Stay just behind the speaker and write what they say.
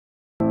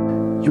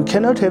You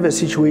cannot have a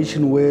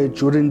situation where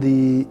during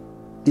the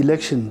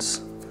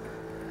elections,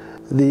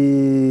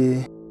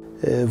 the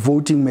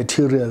voting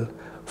material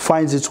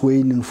finds its way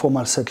in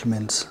informal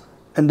settlements,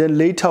 and then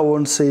later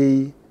on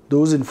say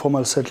those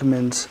informal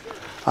settlements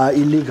are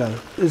illegal.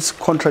 It's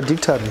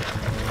contradictory.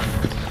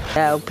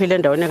 Uphile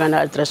endaweni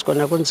kana-address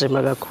kona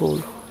kunzima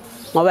kakhulu.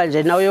 Ngoba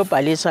nje na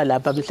uyobhalisa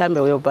lapha mhlambe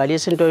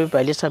uyobhalisa into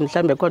oyibhalisa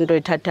mhlambe khona into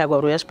oyithathako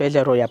or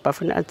uyasibhedlela uyapha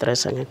funa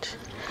address ngithi.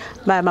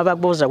 Mama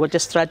bakubuza ukuthi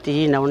istrati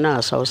yini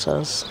awunaso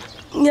awusazi.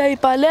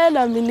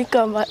 Ngiyayibhalela mina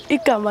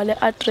igama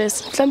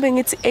le-address mhlambe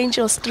ngithi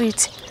Angel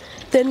Street.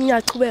 Then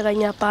ngiyachubeka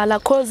ngiyabhala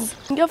cause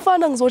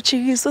ngiyafana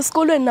ngizojikisa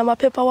esikolweni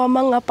namaphepha wami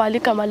angabhala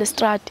igama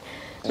lestrati.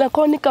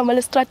 Nakhona igama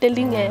lestrati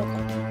elingekho.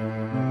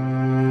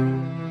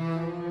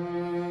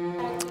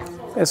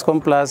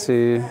 Skoonplaas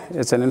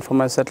is an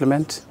informal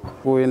settlement.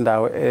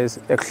 Kuyindawo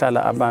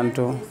ekuhlala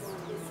abantu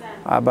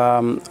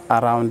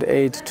around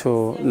 8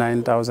 to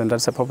 9,000,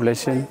 that's the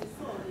population.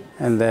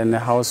 And then a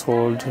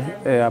household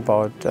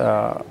about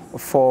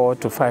 4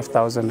 to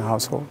 5,000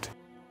 household.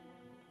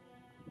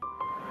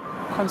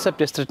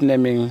 Concept of street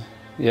naming,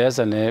 yes,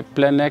 and a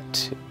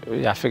Planact,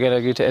 I figure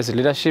it as a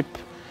leadership.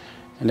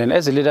 And then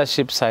as a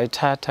leadership,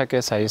 sayithatha ke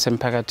sayisa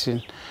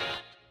emphakathini.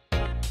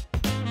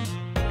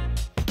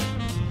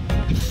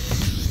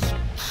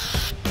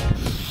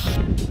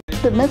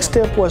 The next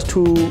step was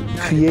to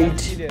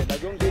create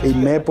a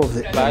map of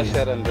the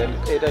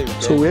area.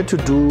 So we had to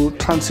do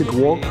transit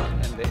walk,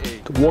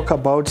 to walk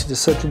about the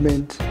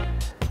settlement,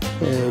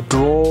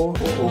 draw.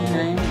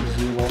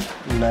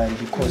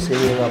 Because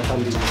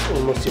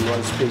almost in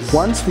one space.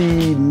 Once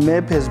the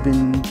map has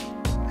been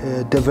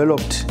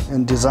developed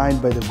and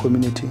designed by the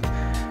community,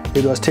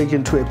 it was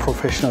taken to a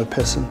professional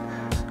person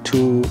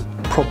to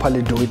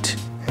properly do it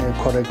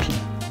correctly.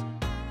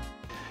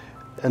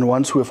 And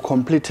once we have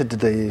completed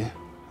the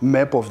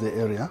map of the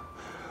area,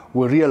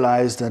 we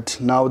realized that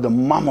now the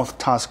mammoth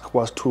task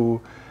was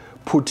to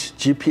put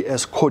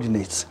GPS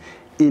coordinates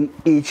in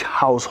each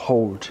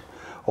household,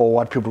 or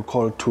what people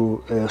call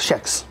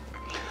shacks.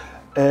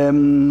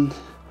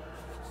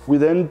 We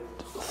then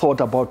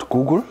thought about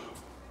Google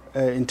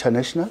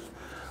International.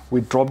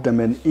 We dropped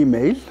them an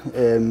email,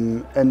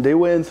 and they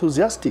were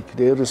enthusiastic.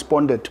 They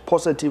responded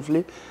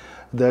positively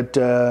that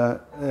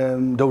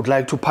they would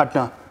like to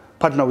partner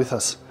with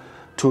us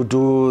to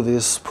do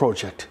this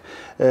project.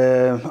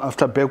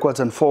 After backwards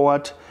and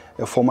forward,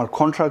 a formal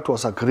contract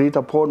was agreed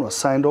upon, was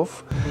signed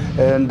off,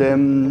 and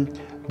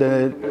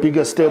the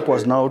biggest step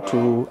was now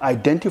to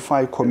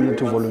identify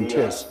community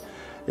volunteers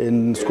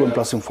in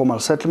Skoonplaas informal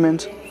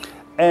settlement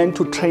and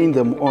to train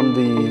them on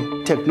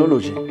the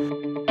technology.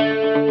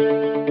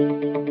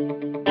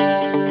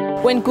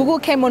 When Google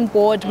came on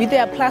board with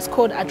their plus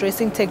code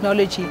addressing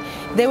technology,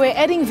 they were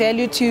adding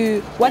value to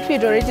what we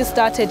had already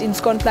started in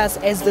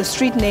Skoonplaas as the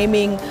street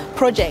naming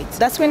project.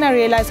 That's when I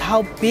realized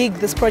how big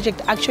this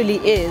project actually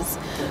is.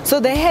 So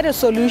they had a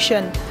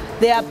solution.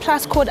 They are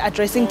plus code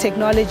addressing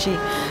technology.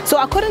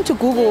 So according to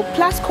Google,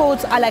 plus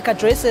codes are like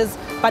addresses,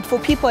 but for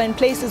people in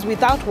places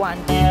without one.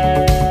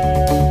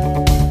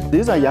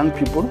 These are young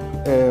people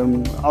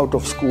out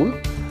of school,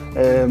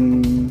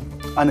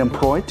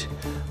 unemployed.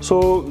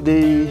 So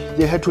they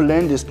had to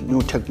learn this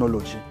new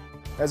technology.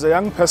 As a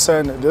young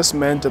person, this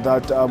meant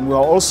that we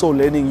are also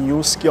learning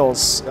new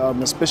skills,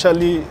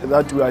 especially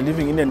that we are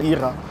living in an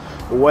era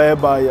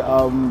whereby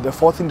the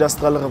fourth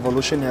industrial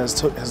revolution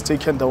has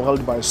taken the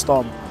world by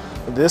storm.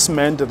 This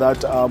meant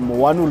that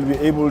one will be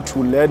able to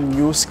learn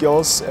new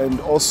skills and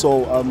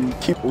also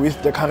keep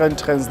with the current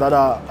trends that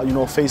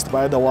are faced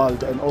by the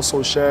world, and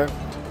also share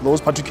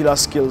those particular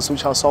skills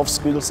which are soft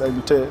skills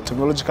and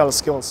technological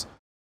skills.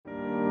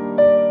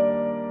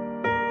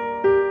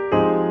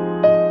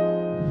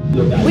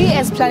 We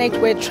as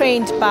Planact were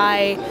trained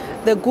by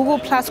the Google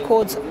Plus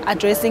Codes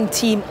addressing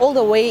team all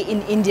the way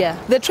in India.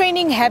 The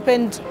training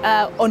happened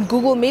on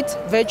Google Meet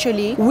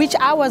virtually, which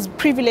I was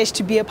privileged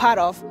to be a part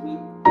of.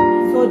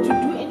 So to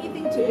do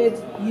anything to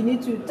it, you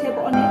need to tap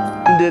on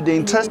it. The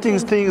interesting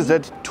thing is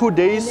that 2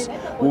 days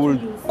we will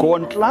go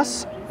on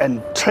class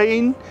and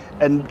train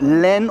and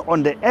learn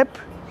on the app,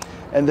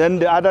 and then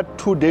the other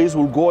 2 days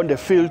we'll go on the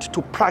field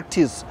to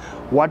practice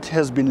what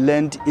has been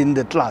learned in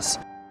the class.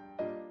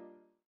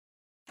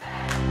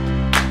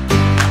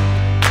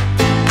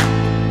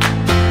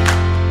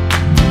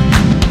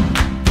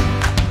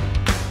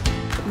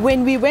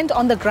 When we went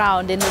on the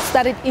ground and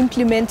started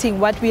implementing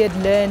what we had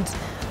learned,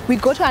 we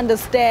got to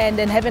understand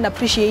and have an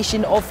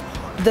appreciation of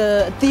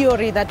the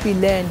theory that we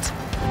learned.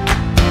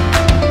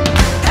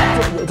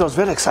 It was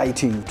very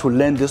exciting to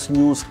learn this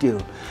new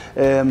skill.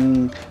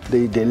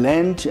 They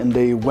learned and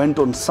they went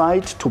on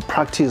site to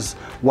practice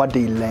what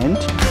they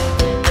learned.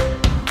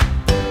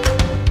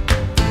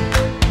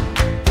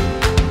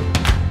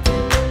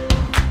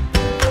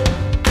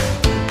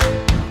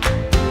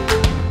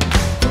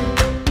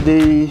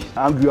 They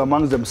argue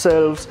amongst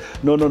themselves,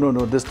 no,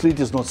 the street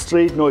is not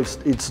straight, no,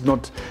 it's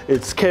not,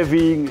 it's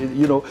curving,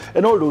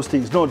 and all those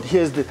things. No,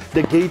 here's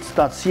the gate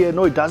starts here,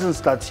 no, it doesn't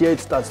start here, it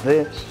starts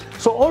there.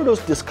 So all those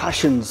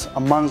discussions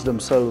amongst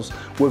themselves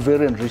were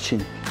very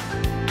enriching.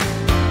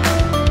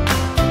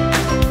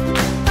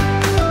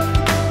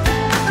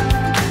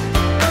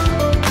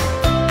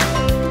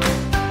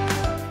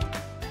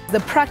 The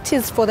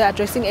practice for the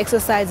addressing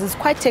exercise is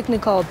quite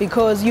technical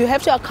because you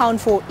have to account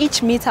for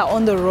each meter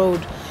on the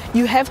road.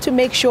 You have to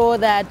make sure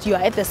that you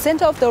are at the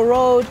center of the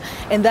road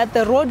and that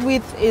the road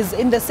width is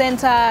in the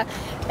center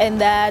and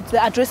that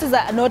the addresses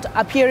are not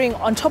appearing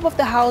on top of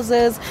the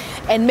houses,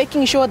 and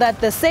making sure that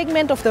the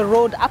segment of the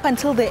road up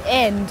until the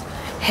end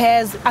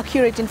has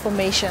accurate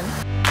information.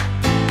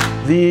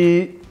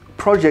 The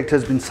project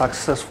has been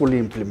successfully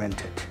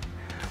implemented.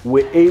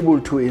 We're able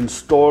to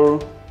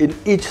install in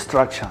each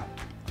structure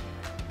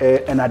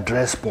an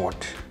address board,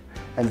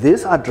 and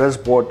this address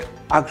board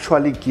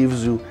actually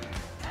gives you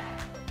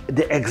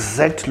the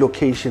exact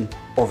location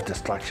of the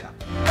structure.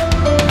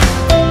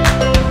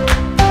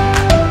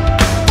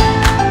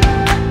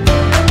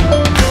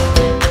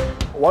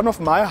 One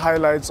of my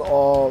highlights,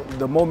 or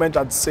the moment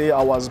I'd say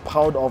I was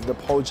proud of the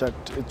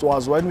project, it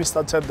was when we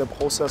started the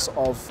process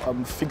of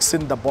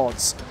fixing the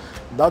boards.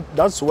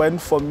 That's when,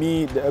 for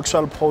me, the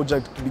actual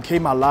project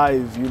became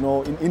alive. You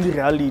know, in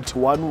reality,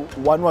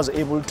 one was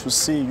able to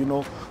see, you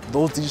know,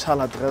 those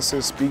digital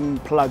addresses being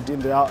plugged in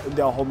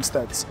their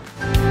homesteads.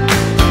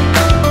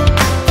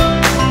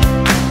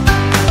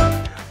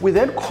 We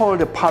then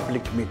called a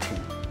public meeting,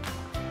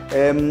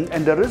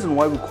 and the reason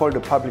why we called a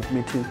public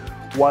meeting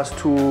was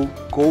to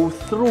go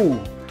through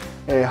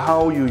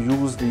how you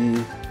use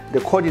the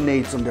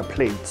coordinates on the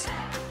plates.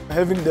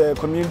 Having the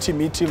community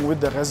meeting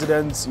with the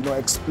residents, you know,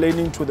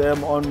 explaining to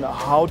them on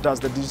how does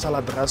the digital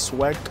address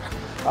work.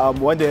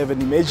 When they have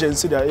an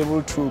emergency, they are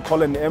able to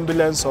call an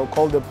ambulance or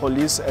call the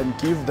police and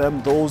give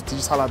them those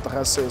digital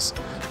addresses.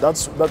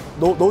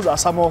 Those are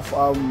some of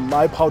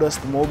my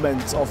proudest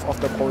moments of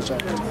the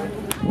project.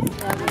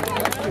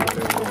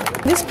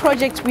 This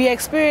project, we are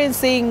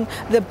experiencing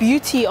the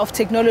beauty of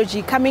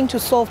technology coming to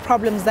solve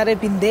problems that have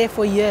been there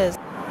for years.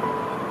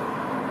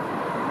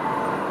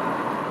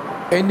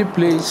 Any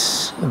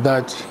place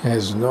that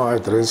has no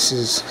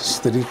addresses,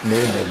 street name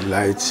and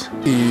lights,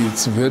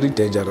 it's very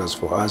dangerous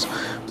for us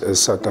as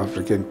South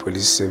African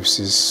police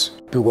services,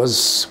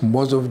 because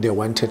most of the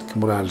wanted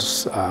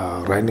criminals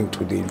are running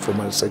to the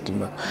informal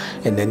settlement,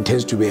 and then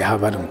tends to be a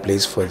having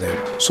place for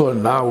them. So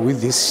now with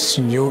this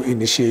new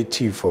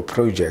initiative or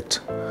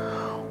project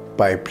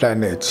by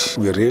Planact,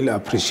 we really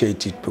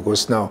appreciate it,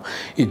 because now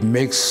it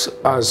makes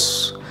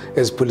us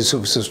as police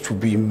officers to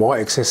be more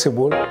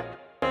accessible.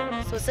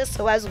 So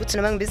sesizokwazi ukuthi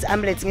noma ngibiza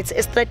ambulance ngithi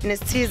estradini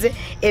esithize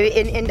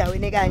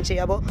endaweni kanje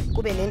yabo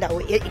kube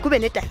nendawo kube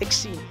ne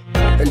direction.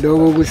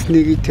 Lokho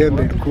kusinika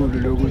ithemba elikhulu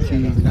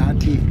lokuthi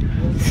nathi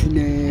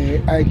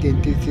sine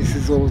identity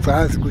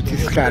sizozazi ukuthi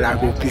sihlala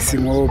kuphi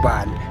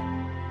singobani.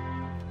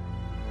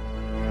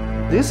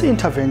 This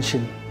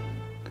intervention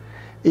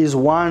is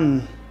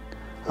one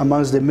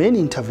amongst the main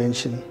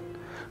interventions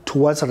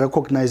towards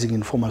recognizing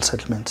informal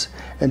settlements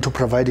and to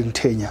providing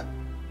tenure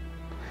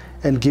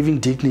and giving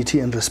dignity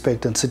and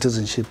respect and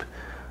citizenship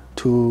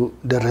to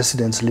the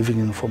residents living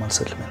in informal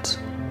settlements.